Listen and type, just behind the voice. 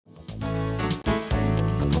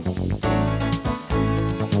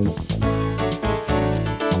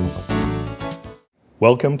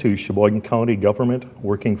Welcome to Sheboygan County Government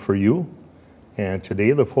Working for You. And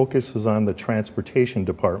today the focus is on the Transportation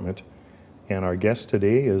Department. And our guest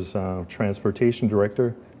today is Transportation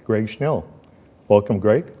Director Greg Schnell. Welcome,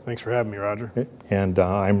 Greg. Thanks for having me, Roger. Okay. And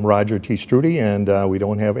I'm Roger T. Strudy, and we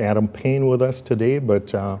don't have Adam Payne with us today,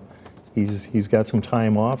 but he's got some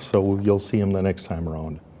time off, so you'll see him the next time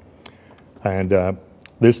around. And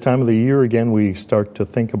this time of the year, again, we start to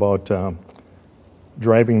think about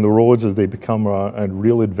driving the roads as they become a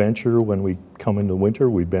real adventure when we come into winter.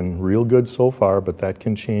 We've been real good so far, but that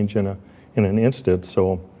can change in an instant.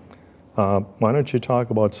 So why don't you talk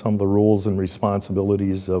about some of the roles and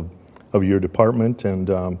responsibilities of your department,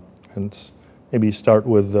 and maybe start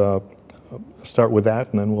with that,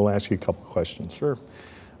 and then we'll ask you a couple of questions. Sure.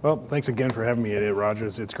 Well, thanks again for having me today, Roger.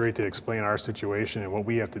 It's great to explain our situation and what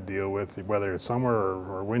we have to deal with, whether it's summer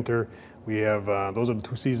or winter. We have, those are the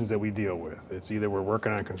two seasons that we deal with. It's either we're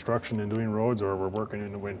working on construction and doing roads, or we're working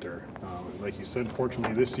in the winter. Like you said,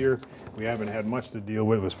 fortunately this year, we haven't had much to deal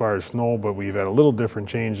with as far as snow, but we've had a little different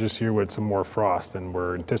change this year with some more frost, and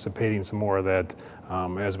we're anticipating some more of that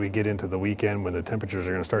as we get into the weekend when the temperatures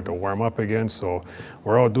are going to start to warm up again. So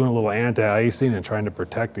we're out doing a little anti-icing and trying to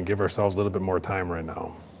protect and give ourselves a little bit more time right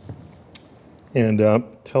now. And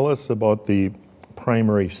tell us about the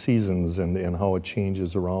primary seasons and how it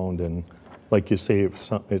changes around, and like you say, if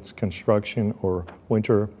it's construction or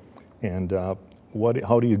winter, and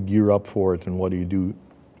how do you gear up for it, and what do you do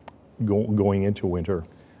going into winter?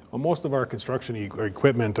 Well, most of our construction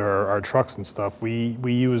equipment, our trucks and stuff, we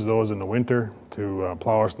use those in the winter to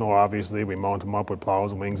plow our snow. Obviously, we mount them up with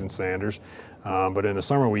plows, wings, and sanders. But in the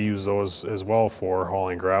summer, we use those as well for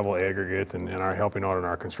hauling gravel, aggregate, and are helping out in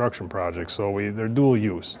our construction projects. So they're dual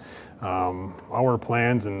use. Our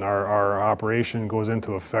plans and our operation goes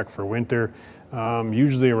into effect for winter.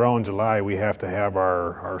 Usually around July, we have to have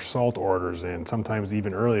our salt orders in, sometimes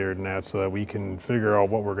even earlier than that, so that we can figure out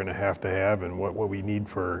what we're going to have and what we need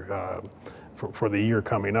for the year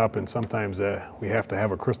coming up. And sometimes we have to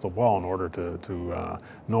have a crystal ball in order to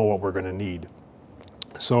know what we're going to need.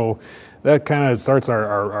 So that kind of starts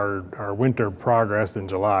our winter progress in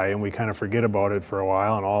July, and we kind of forget about it for a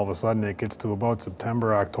while, and all of a sudden it gets to about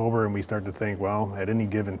September, October, and we start to think, well, at any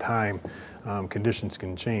given time, conditions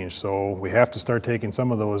can change. So we have to start taking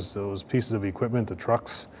some of those pieces of equipment, the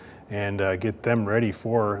trucks, and get them ready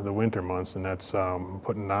for the winter months, and that's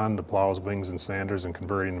putting on the plows, wings, and sanders and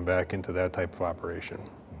converting them back into that type of operation.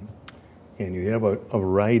 And you have a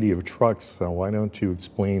variety of trucks, so why don't you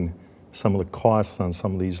explain some of the costs on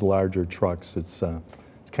some of these larger trucks? It's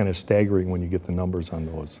kind of staggering when you get the numbers on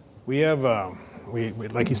those. We have,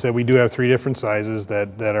 like you said, we do have three different sizes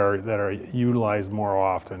that are utilized more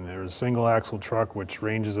often. There's a single axle truck, which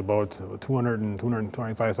ranges about $200,000 and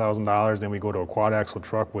 $225,000. Then we go to a quad axle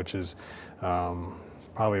truck, which is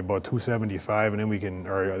probably about $275,000, and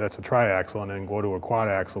then that's a tri-axle, and then go to a quad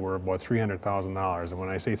axle, we're about $300,000. And when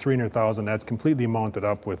I say $300,000, that's completely mounted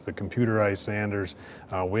up with the computerized sanders,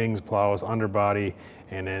 wings, plows, underbody,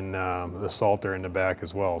 and then the salter in the back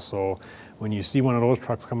as well. So when you see one of those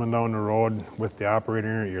trucks coming down the road with the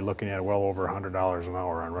operator, you're looking at well over $100 an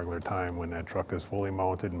hour on regular time when that truck is fully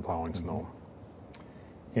mounted and plowing snow.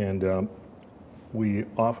 And we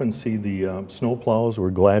often see the snow plows.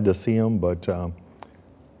 We're glad to see them, but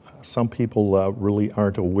some people really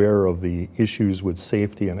aren't aware of the issues with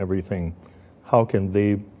safety and everything. How can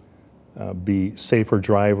they be safer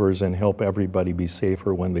drivers and help everybody be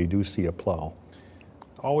safer when they do see a plow?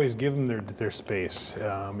 Always give them their space.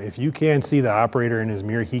 If you can't see the operator in his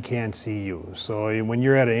mirror, he can't see you. So when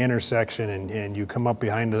you're at an intersection and you come up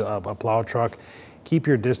behind a plow truck, keep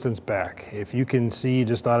your distance back. If you can see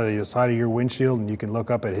just out of the side of your windshield and you can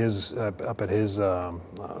look up at his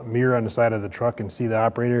mirror on the side of the truck and see the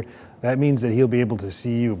operator, that means that he'll be able to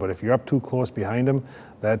see you. But if you're up too close behind him,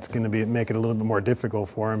 that's going to make it a little bit more difficult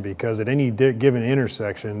for him, because at any given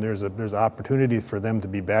intersection, there's opportunity for them to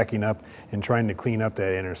be backing up and trying to clean up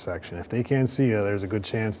that intersection. If they can't see you, there's a good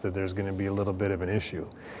chance that there's going to be a little bit of an issue.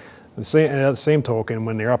 At the same token,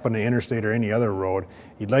 when they're up on the interstate or any other road,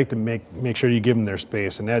 you'd like to make sure you give them their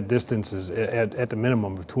space, and that distance is at the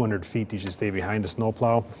minimum of 200 feet. You should stay behind a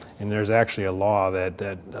snowplow, and there's actually a law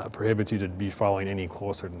that prohibits you to be following any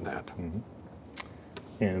closer than that. Mm-hmm.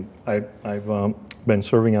 And I've been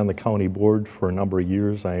serving on the county board for a number of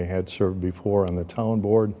years. I had served before on the town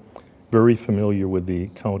board. Very familiar with the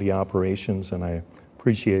county operations, and I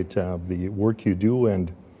appreciate the work you do, and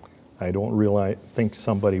I don't think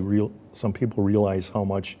some people realize how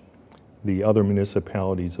much the other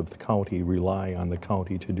municipalities of the county rely on the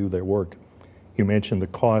county to do their work. You mentioned the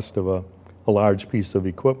cost of a large piece of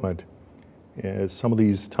equipment. Some of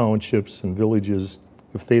these townships and villages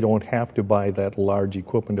if they don't have to buy that large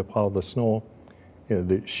equipment to plow the snow,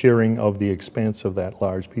 the sharing of the expense of that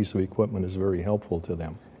large piece of equipment is very helpful to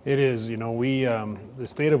them. It is. You know, the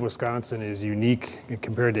state of Wisconsin is unique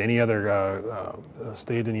compared to any other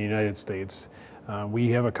state in the United States. We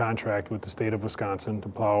have a contract with the state of Wisconsin to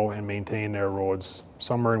plow and maintain their roads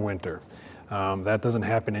summer and winter. That doesn't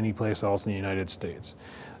happen anyplace else in the United States.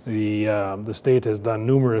 The state has done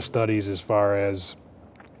numerous studies as far as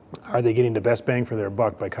are they getting the best bang for their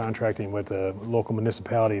buck by contracting with a local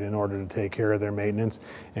municipality in order to take care of their maintenance,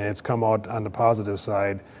 and it's come out on the positive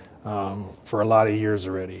side for a lot of years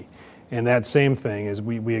already. And that same thing is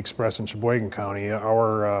we express in Sheboygan County.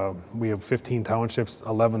 We have 15 townships,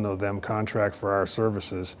 11 of them contract for our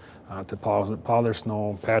services to plow their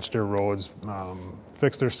snow, patch their roads,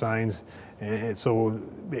 fix their signs. And so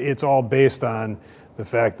it's all based on the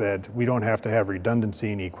fact that we don't have to have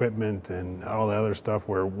redundancy in equipment and all the other stuff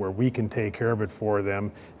where we can take care of it for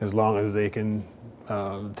them as long as they can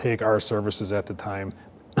take our services at the time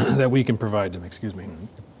that we can provide them, excuse me.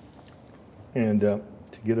 And to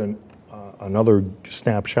get another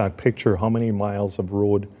snapshot picture, how many miles of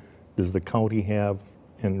road does the county have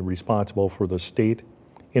and responsible for the state,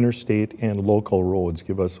 interstate, and local roads?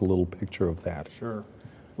 Give us a little picture of that. Sure.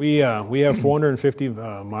 We have 450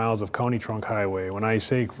 miles of county trunk highway. When I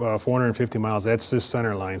say 450 miles, that's this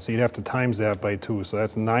center line. So you'd have to times that by 2. So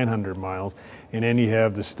that's 900 miles. And then you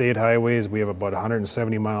have the state highways. We have about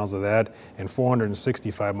 170 miles of that and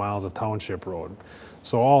 465 miles of township road.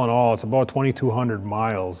 So all in all, it's about 2,200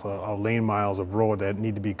 miles of lane miles of road that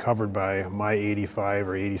need to be covered by my 85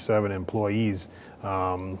 or 87 employees.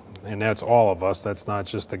 And that's all of us. That's not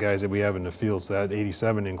just the guys that we have in the field. So that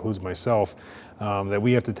 87 includes myself that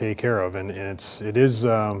we have to take care of. And it is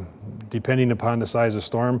depending upon the size of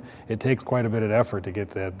storm, it takes quite a bit of effort to get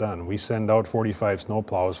that done. We send out 45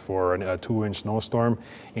 snowplows for a 2-inch snowstorm.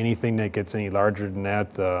 Anything that gets any larger than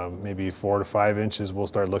that, maybe 4 to 5 inches, we'll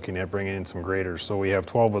start looking at bringing in some graders. So we have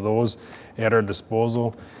 12 of those at our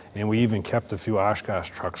disposal. And we even kept a few Oshkosh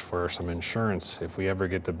trucks for some insurance if we ever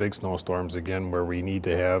get the big snowstorms again where we need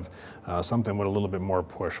to have something with a little bit more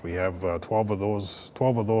push. We have 12 of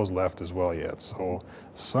those left as well yet. So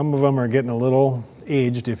some of them are getting a little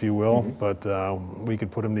aged, if you will, but we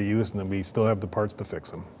could put them to use and then we still have the parts to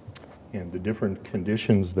fix them. And the different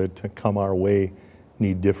conditions that come our way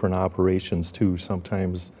need different operations too.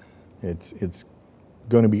 Sometimes it's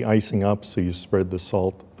going to be icing up, so you spread the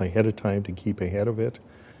salt ahead of time to keep ahead of it.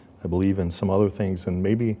 I believe in some other things, and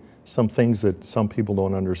maybe some things that some people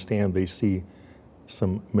don't understand. They see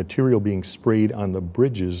some material being sprayed on the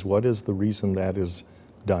bridges. What is the reason that is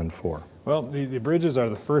done for? Well, the bridges are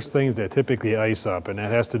the first things that typically ice up, and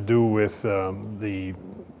that has to do with the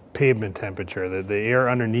pavement temperature. The air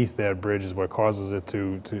underneath that bridge is what causes it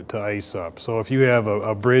to ice up. So if you have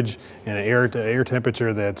a bridge and an air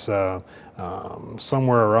temperature that's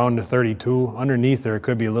somewhere around the 32, underneath there it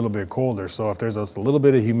could be a little bit colder. So if there's a little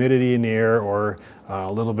bit of humidity in the air or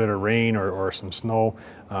a little bit of rain or some snow,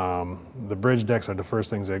 the bridge decks are the first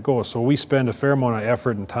things that go. So we spend a fair amount of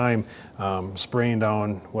effort and time spraying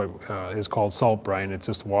down what is called salt brine. It's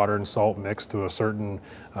just water and salt mixed to a certain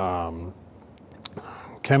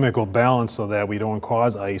chemical balance so that we don't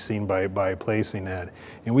cause icing by placing that.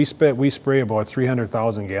 And we spray about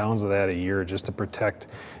 300,000 gallons of that a year just to protect.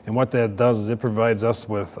 And what that does is it provides us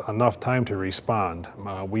with enough time to respond.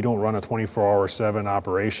 We don't run a 24/7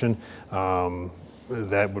 operation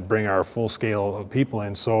that would bring our full scale of people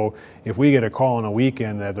in. So if we get a call on a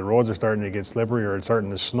weekend that the roads are starting to get slippery or it's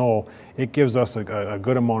starting to snow, it gives us a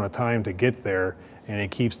good amount of time to get there, and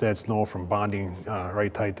it keeps that snow from bonding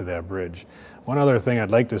right tight to that bridge. One other thing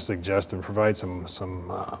I'd like to suggest and provide some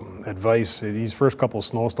advice, these first couple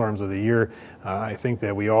snowstorms of the year, I think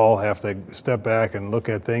that we all have to step back and look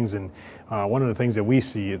at things. And one of the things that we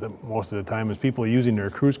see most of the time is people using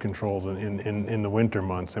their cruise controls in the winter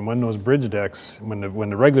months. And when those bridge decks, when the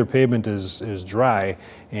regular pavement is dry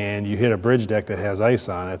and you hit a bridge deck that has ice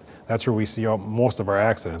on it, that's where we see most of our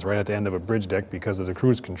accidents, right at the end of a bridge deck because of the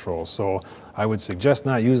cruise control. So I would suggest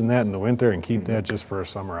not using that in the winter and keep that just for a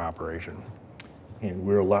summer operation. And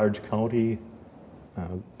we're a large county.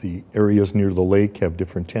 The areas near the lake have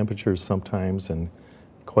different temperatures sometimes and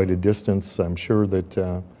quite a distance. I'm sure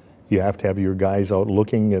that you have to have your guys out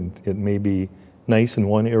looking, and it may be nice in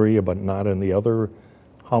one area but not in the other.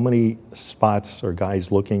 How many spots are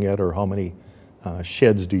guys looking at, or how many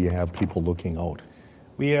sheds do you have people looking out?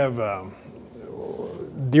 We have,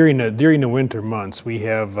 during the winter months, we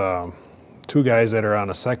have 2 guys that are on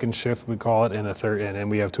a second shift, we call it, and a third, and then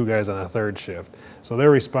we have 2 guys on a third shift. So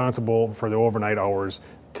they're responsible for the overnight hours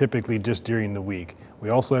typically just during the week. We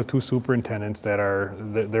also have 2 superintendents that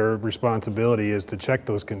their responsibility is to check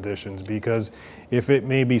those conditions, because if it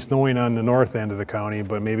may be snowing on the north end of the county,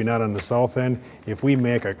 but maybe not on the south end, if we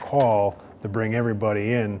make a call to bring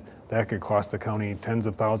everybody in, that could cost the county tens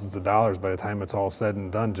of thousands of dollars by the time it's all said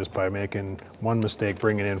and done, just by making one mistake,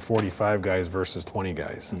 bringing in 45 guys versus 20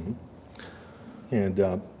 guys. Mm-hmm.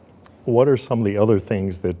 And what are some of the other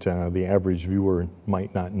things that the average viewer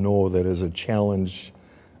might not know that is a challenge?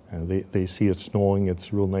 They see it snowing,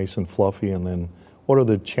 it's real nice and fluffy, and then what are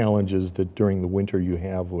the challenges that during the winter you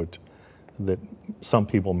have that some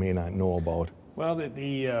people may not know about? Well,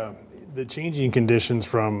 the changing conditions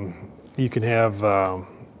from, you can have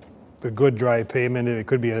the good dry pavement, it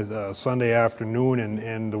could be a Sunday afternoon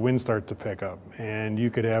and the winds start to pick up. And you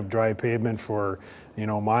could have dry pavement for,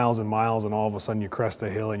 miles and miles, and all of a sudden you crest a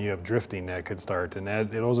hill and you have drifting that could start. And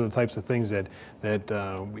those are the types of things that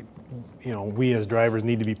we as drivers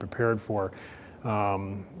need to be prepared for.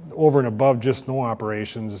 Over and above just snow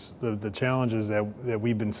operations, the challenges that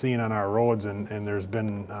we've been seeing on our roads, and there's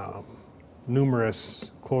been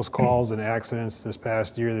numerous close calls and accidents this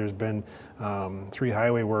past year. There's been 3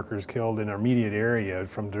 highway workers killed in our immediate area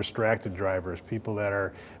from distracted drivers, people that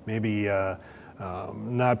are maybe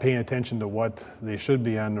not paying attention to what they should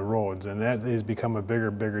be on the roads. And that has become a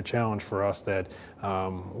bigger challenge for us, that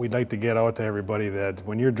we'd like to get out to everybody that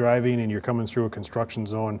when you're driving and you're coming through a construction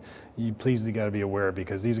zone, you got to be aware,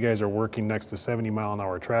 because these guys are working next to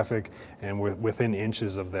 70-mile-an-hour traffic and we're within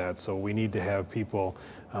inches of that. So we need to have people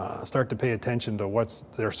start to pay attention to what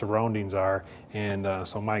their surroundings are, and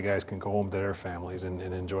so my guys can go home to their families and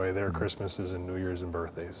enjoy their Christmases and New Year's and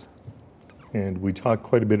birthdays. And we talked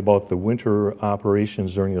quite a bit about the winter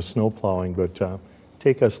operations during the snow plowing, but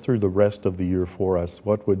take us through the rest of the year for us.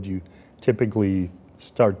 What would you typically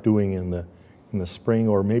start doing in the spring,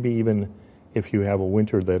 or maybe even if you have a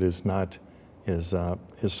winter that is not as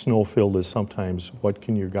snow-filled as sometimes? What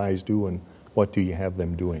can your guys do, and what do you have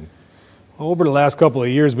them doing? Over the last couple of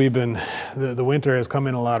years, the winter has come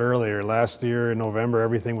in a lot earlier. Last year in November,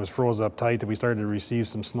 everything was froze up tight, that we started to receive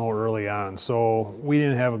some snow early on. So we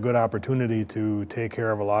didn't have a good opportunity to take care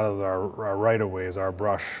of a lot of our right-of-ways, our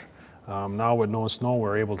brush. Now with no snow,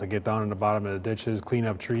 we're able to get down in the bottom of the ditches, clean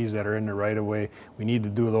up trees that are in the right-of-way. We need to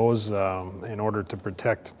do those in order to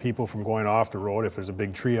protect people from going off the road. If there's a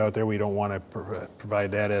big tree out there, we don't want to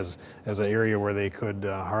provide that as an area where they could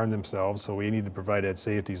harm themselves, so we need to provide that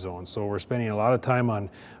safety zone. So we're spending a lot of time on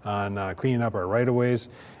cleaning up our right-of-ways.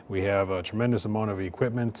 We have a tremendous amount of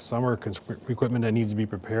equipment, summer equipment that needs to be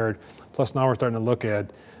prepared. Plus now we're starting to look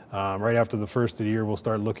at, right after the first of the year, we'll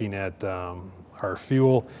start looking at our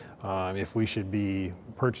fuel. If we should be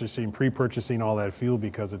pre-purchasing all that fuel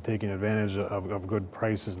because of taking advantage of good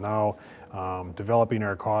prices now, developing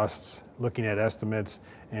our costs, looking at estimates,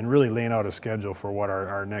 and really laying out a schedule for what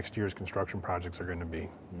our next year's construction projects are going to be.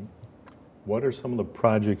 What are some of the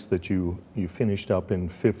projects that you finished up in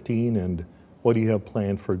 15, and what do you have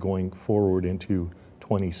planned for going forward into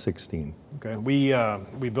 2016? Okay,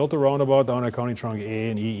 we built a roundabout down at County Trunk A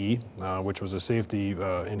and EE, which was a safety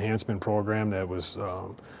enhancement program that was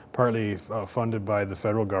partly funded by the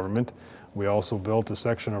federal government. We also built a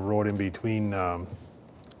section of road in between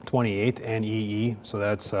 28 and EE, so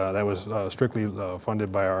that was strictly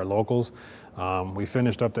funded by our locals. We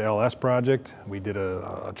finished up the LS project. We did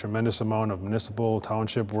a tremendous amount of municipal,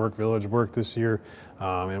 township work, village work this year,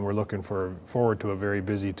 and we're looking forward to a very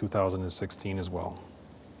busy 2016 as well.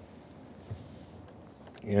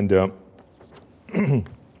 And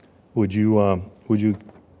would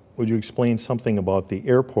you explain something about the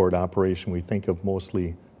airport operation? We think of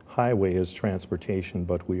mostly highway as transportation,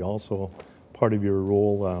 but we also, part of your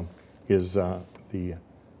role is the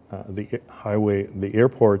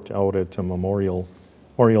airport out at Memorial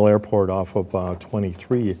Airport off of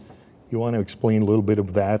 23. You want to explain a little bit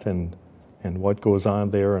of that and what goes on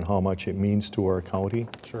there and how much it means to our county?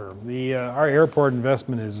 Sure. Our airport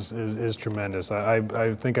investment is tremendous.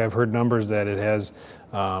 I think I've heard numbers that it has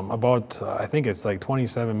about, I think it's like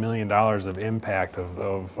 $27 million of impact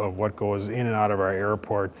of what goes in and out of our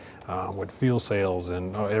airport with fuel sales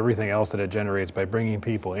and everything else that it generates by bringing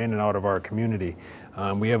people in and out of our community.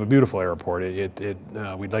 We have a beautiful airport.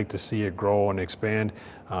 We'd like to see it grow and expand.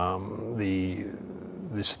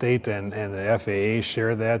 The state and the FAA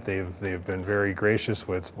share that. They've been very gracious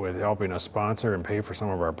with helping us sponsor and pay for some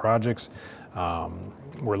of our projects.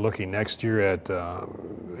 We're looking next year at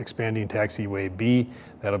expanding Taxiway B.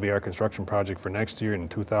 That'll be our construction project for next year. In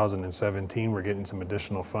 2017, we're getting some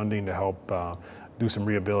additional funding to help do some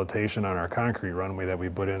rehabilitation on our concrete runway that we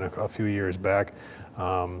put in a few years back.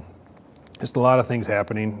 just a lot of things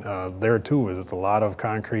happening there too. Is it's a lot of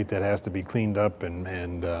concrete that has to be cleaned up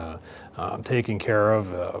and taken care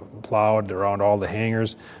of, plowed around all the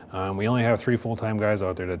hangars. We only have 3 full-time guys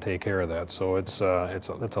out there to take care of that, so it's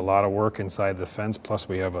a lot of work inside the fence. Plus,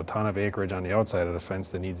 we have a ton of acreage on the outside of the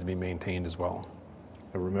fence that needs to be maintained as well.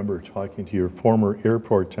 I remember talking to your former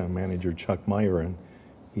airport manager, Chuck Meyer, and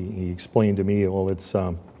he explained to me, well, it's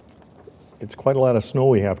quite a lot of snow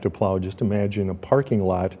we have to plow. Just imagine a parking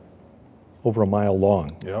lot over a mile long.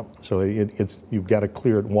 Yep. So you've got to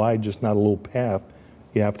clear it wide, just not a little path.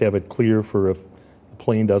 You have to have it clear for if the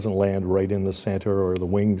plane doesn't land right in the center or the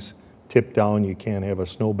wings tip down, you can't have a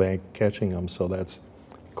snowbank catching them. So that's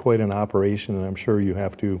quite an operation, and I'm sure you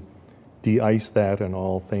have to de-ice that and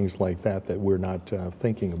all things like that that we're not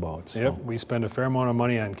thinking about. So. Yep, we spend a fair amount of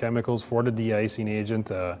money on chemicals for the de-icing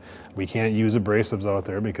agent. We can't use abrasives out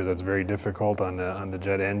there because that's very difficult on the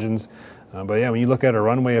jet engines. But yeah, when you look at a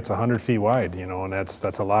runway, it's 100 feet wide, you know, and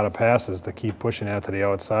that's a lot of passes to keep pushing that to the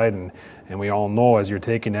outside. And we all know as you're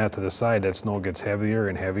taking that to the side, that snow gets heavier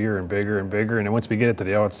and heavier and bigger and bigger. And then once we get it to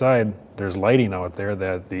the outside, there's lighting out there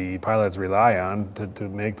that the pilots rely on to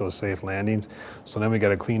make those safe landings. So then we got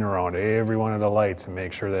to clean around every one of the lights and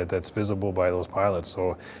make sure that that's visible by those pilots.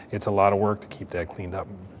 So it's a lot of work to keep that cleaned up.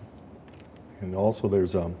 And also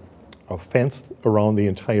there's a fence around the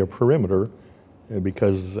entire perimeter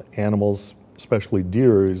because animals, especially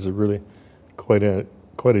deer, is really quite a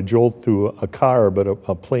jolt through a car, but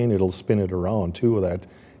a plane, it'll spin it around too.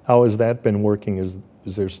 How has that been working?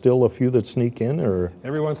 Is there still a few that sneak in, or?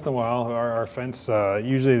 Every once in a while, our fence,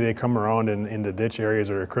 usually they come around in the ditch areas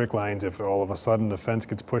or creek lines if all of a sudden the fence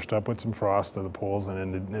gets pushed up with some frost to the poles,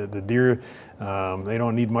 and then the deer, they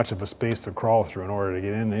don't need much of a space to crawl through in order to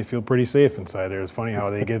get in. They feel pretty safe inside there. It's funny how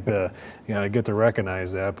they get to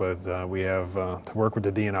recognize that, but we have to work with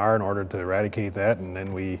the DNR in order to eradicate that, and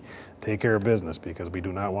then we take care of business because we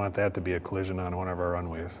do not want that to be a collision on one of our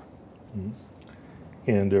runways. Mm-hmm.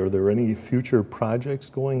 And are there any future projects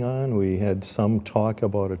going on? We had some talk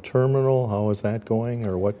about a terminal. How is that going,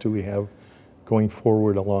 or what do we have going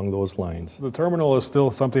forward along those lines? The terminal is still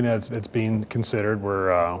something it's being considered.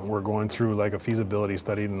 We're going through like a feasibility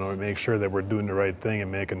study to make sure that we're doing the right thing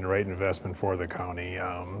and making the right investment for the county.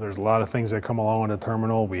 There's a lot of things that come along with the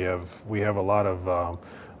terminal. We have a lot of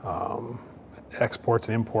exports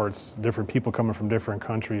and imports, different people coming from different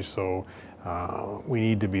countries, so we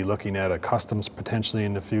need to be looking at a customs potentially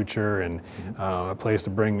in the future, and a place to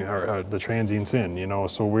bring the transients in, you know.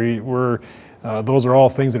 So we're those are all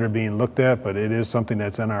things that are being looked at, but it is something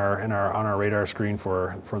that's on our radar screen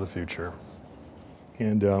for the future.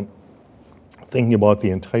 And thinking about the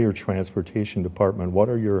entire transportation department, what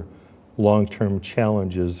are your long-term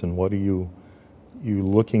challenges, and what are you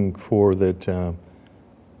looking for that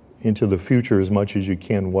into the future as much as you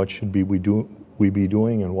can? What should we be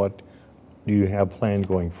doing, and what do you have planned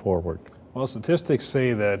going forward? Well, statistics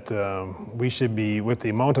say that we should be, with the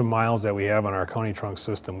amount of miles that we have on our county trunk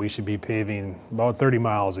system, we should be paving about 30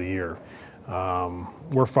 miles a year.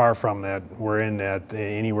 We're far from that. We're in that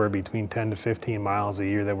anywhere between 10 to 15 miles a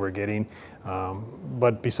year that we're getting.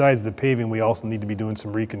 But besides the paving, we also need to be doing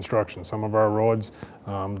some reconstruction. Some of our roads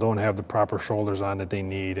don't have the proper shoulders on that they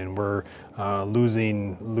need, and we're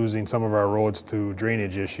losing some of our roads to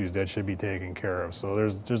drainage issues that should be taken care of. So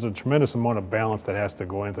there's a tremendous amount of balance that has to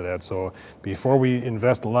go into that. So before we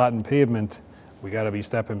invest a lot in pavement, we got to be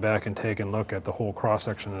stepping back and taking a look at the whole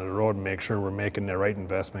cross-section of the road and make sure we're making the right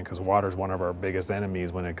investment, because water is one of our biggest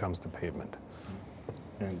enemies when it comes to pavement.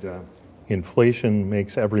 And inflation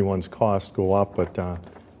makes everyone's costs go up, but I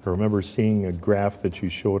remember seeing a graph that you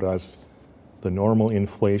showed us, the normal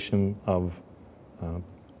inflation of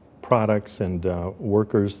products and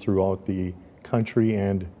workers throughout the country,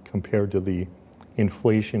 and compared to the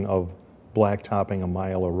inflation of blacktopping a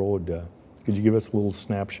mile of road. Could you give us a little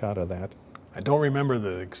snapshot of that? I don't remember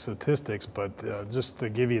the statistics, but just to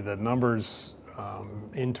give you the numbers,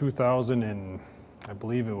 in 2000 and I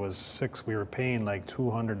believe it was 6, we were paying like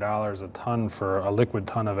 $200 a ton for a liquid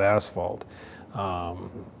ton of asphalt.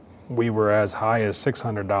 We were as high as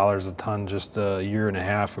 $600 a ton just a year and a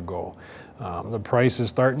half ago. The price is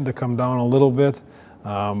starting to come down a little bit,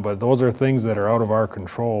 but those are things that are out of our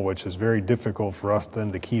control, which is very difficult for us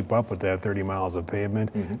then to keep up with that 30 miles of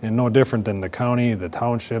pavement. Mm-hmm. And no different than the county, the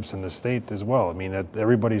townships, and the state as well. I mean, that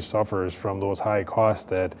everybody suffers from those high costs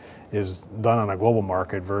that is done on a global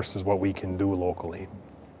market versus what we can do locally.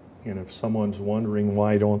 And if someone's wondering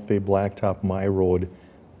why don't they blacktop my road,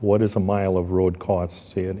 what is a mile of road cost?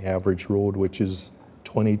 Say an average road, which is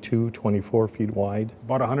 22, 24 feet wide?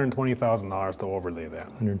 About $120,000 to overlay that.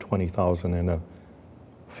 $120,000, and a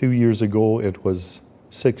few years ago it was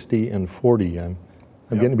 60, and 40. I'm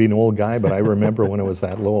getting to be an old guy, but I remember when it was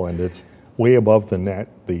that low, and it's way above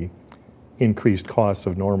the increased cost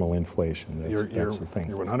of normal inflation. That's the thing.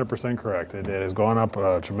 You're 100% correct. It has gone up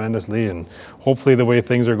tremendously, and hopefully the way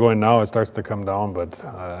things are going now, it starts to come down, but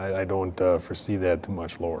I don't foresee that too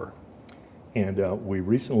much lower. And we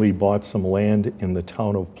recently bought some land in the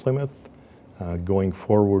town of Plymouth. Going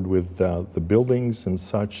forward with the buildings and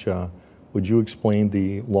such, would you explain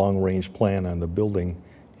the long-range plan on the building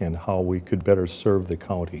and how we could better serve the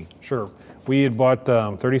county? Sure. We had bought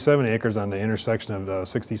 37 acres on the intersection of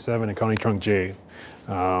 67 and County Trunk J.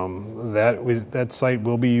 That site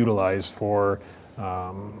will be utilized for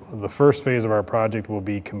the first phase of our project will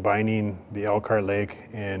be combining the Elkhart Lake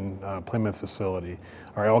and Plymouth facility.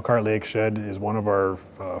 Our Elkhart Lake shed is one of our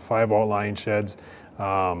 5 outlying sheds.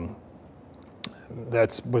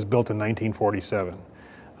 That was built in 1947.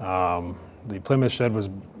 The Plymouth shed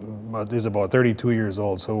is about 32 years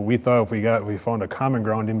old, so we thought if we found a common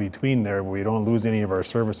ground in between there where we don't lose any of our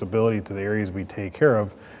serviceability to the areas we take care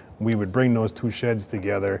of, we would bring those 2 sheds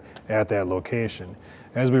together at that location.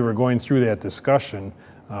 As we were going through that discussion,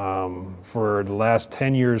 for the last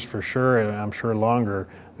 10 years for sure, and I'm sure longer,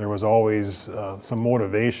 there was always some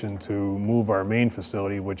motivation to move our main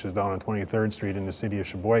facility, which is down on 23rd Street in the city of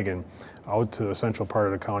Sheboygan, out to the central part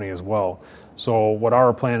of the county as well. So what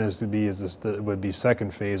our plan is to be would be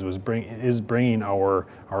second phase is bringing our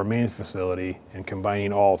main facility and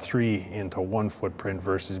combining all 3 into one footprint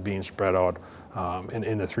versus being spread out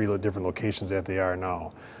in the 3 different locations that they are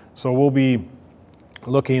now. So we'll be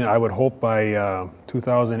looking, I would hope by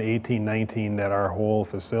 2018-19 that our whole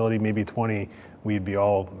facility, maybe 20, we'd be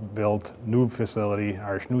all built, new facility,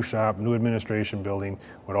 our new shop, new administration building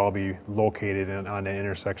would all be located on the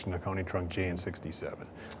intersection of County Trunk J and 67.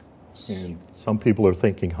 And some people are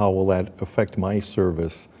thinking, how will that affect my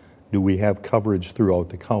service? Do we have coverage throughout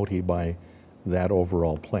the county by that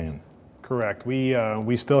overall plan? Correct. We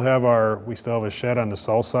still have a shed on the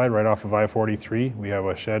south side right off of I-43. We have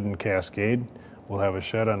a shed in Cascade. We'll have a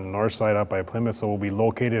shed on the north side up by Plymouth, so we'll be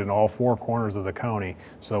located in all 4 corners of the county.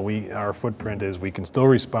 So our footprint is we can still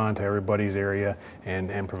respond to everybody's area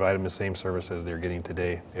and provide them the same service as they're getting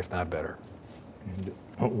today, if not better.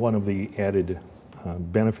 And one of the added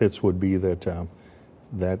benefits would be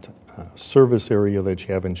that service area that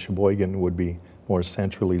you have in Sheboygan would be more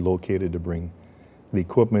centrally located to bring the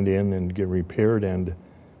equipment in and get repaired. And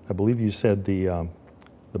I believe you said the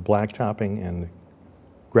blacktopping and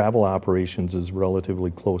gravel operations is relatively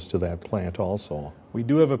close to that plant also. We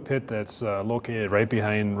do have a pit that's located right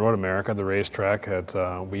behind Road America, the racetrack,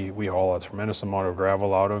 that we haul a tremendous amount of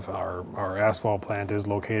gravel out of. Our asphalt plant is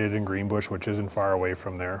located in Greenbush, which isn't far away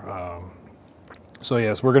from there. So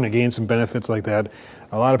yes, we're going to gain some benefits like that.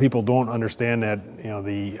 A lot of people don't understand that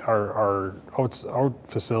our out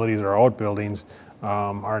facilities, our outbuildings,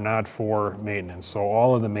 are not for maintenance. So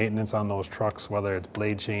all of the maintenance on those trucks, whether it's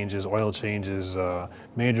blade changes, oil changes,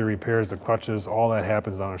 major repairs, the clutches, all that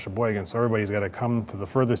happens down in Sheboygan. So everybody's got to come to the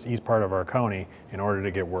furthest east part of our county in order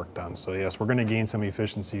to get work done. So yes, we're going to gain some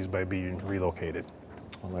efficiencies by being relocated.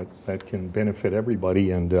 Well, that can benefit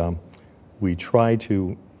everybody, and we try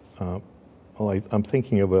to, I'm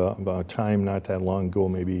thinking of a time not that long ago,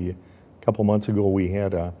 maybe a couple months ago, we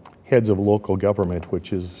had heads of local government,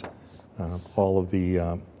 which is all of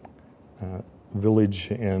the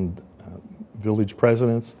village and village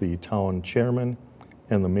presidents, the town chairman,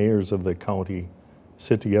 and the mayors of the county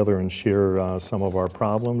sit together and share some of our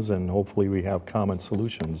problems, and hopefully we have common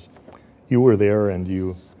solutions. You were there and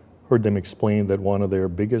you heard them explain that one of their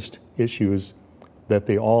biggest issues that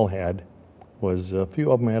they all had was a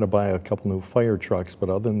few of them had to buy a couple new fire trucks, but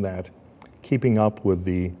other than that, keeping up with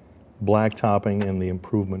the blacktopping and the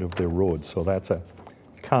improvement of their roads. So that's a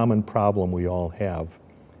common problem we all have.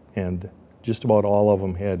 And just about all of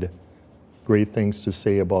them had great things to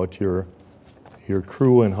say about your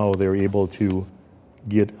crew and how they're able to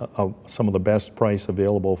get some of the best price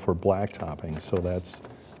available for blacktopping. So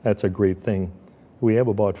that's a great thing. We have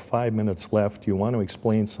about 5 minutes left. Do you want to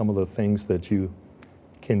explain some of the things that you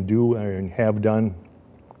can do and have done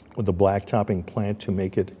with the blacktopping plant to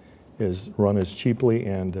make it run as cheaply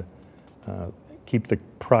and keep the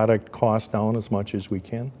product cost down as much as we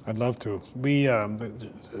can? I'd love to. We,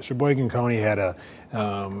 Sheboygan County had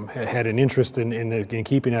an interest in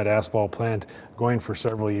keeping that asphalt plant going for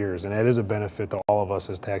several years, and that is a benefit to all of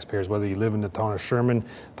us as taxpayers, whether you live in the town of Sherman,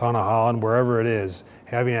 town of Holland, wherever it is.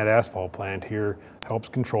 Having that asphalt plant here helps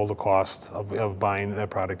control the cost of buying that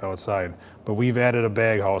product outside. But we've added a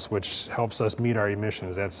bag house, which helps us meet our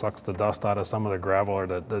emissions. That sucks the dust out of some of the gravel or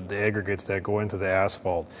the aggregates that go into the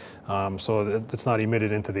asphalt. So it's not emitted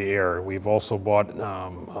it into the air. We've also bought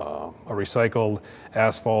a recycled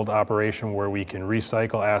asphalt operation where we can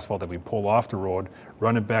recycle asphalt that we pull off the road,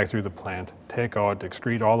 run it back through the plant, take out,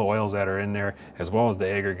 excrete all the oils that are in there, as well as the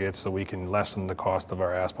aggregates, so we can lessen the cost of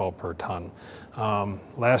our asphalt per ton.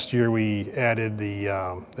 Last year we added the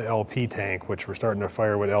LP tank, which we're starting to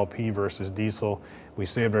fire with LP versus diesel. We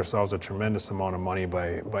saved ourselves a tremendous amount of money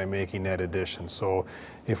by making that addition. So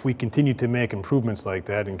if we continue to make improvements like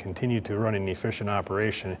that and continue to run an efficient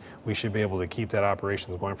operation, we should be able to keep that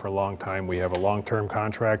operation going for a long time. We have a long-term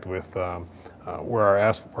contract with where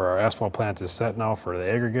our asphalt plant is set now for the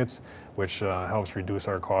aggregates, which helps reduce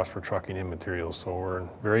our cost for trucking in materials. So we're in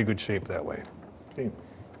very good shape that way. Okay.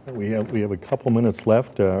 We have a couple minutes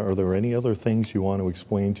left. Are there any other things you want to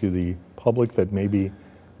explain to the public that maybe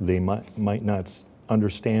they might not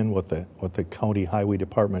understand what the county highway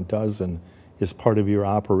department does and is part of your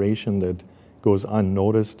operation that goes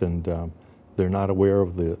unnoticed and they're not aware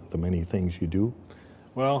of the many things you do?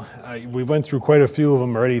 Well, we went through quite a few of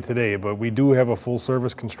them already today, but we do have a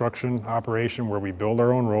full-service construction operation where we build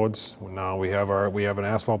our own roads. Now we have an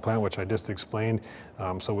asphalt plant, which I just explained,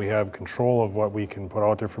 so we have control of what we can put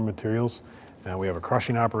out there for materials. We have a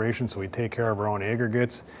crushing operation, so we take care of our own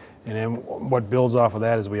aggregates. And then what builds off of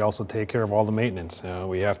that is we also take care of all the maintenance.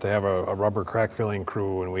 We have to have a rubber crack filling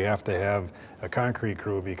crew, and we have to have a concrete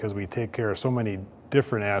crew because we take care of so many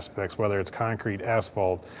different aspects, whether it's concrete,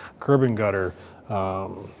 asphalt, curb and gutter,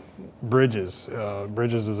 bridges.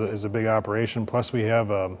 Bridges is a big operation. Plus we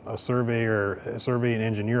have a survey and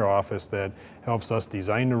engineer office that helps us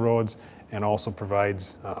design the roads and also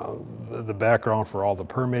provides the background for all the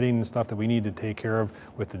permitting and stuff that we need to take care of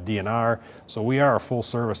with the DNR. So we are a full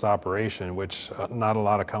service operation, which not a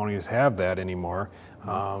lot of counties have that anymore.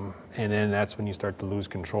 And then that's when you start to lose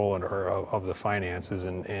control of the finances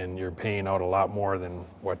and you're paying out a lot more than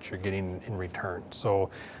what you're getting in return. So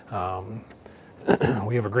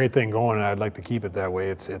we have a great thing going, and I'd like to keep it that way.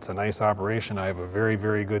 It's a nice operation. I have a very,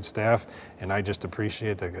 very good staff, and I just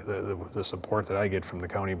appreciate the support that I get from the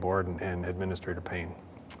county board and Administrator Payne.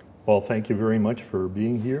 Well, thank you very much for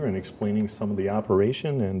being here and explaining some of the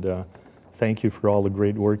operation, and thank you for all the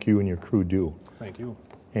great work you and your crew do. Thank you.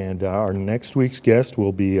 And our next week's guest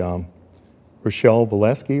will be Rochelle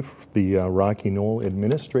Valesky, the Rocky Knoll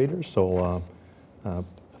Administrator. So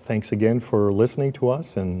thanks again for listening to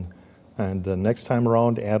us, and next time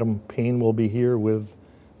around, Adam Payne will be here with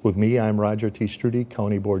me. I'm Roger T. Strudy,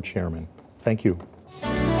 County Board Chairman. Thank you.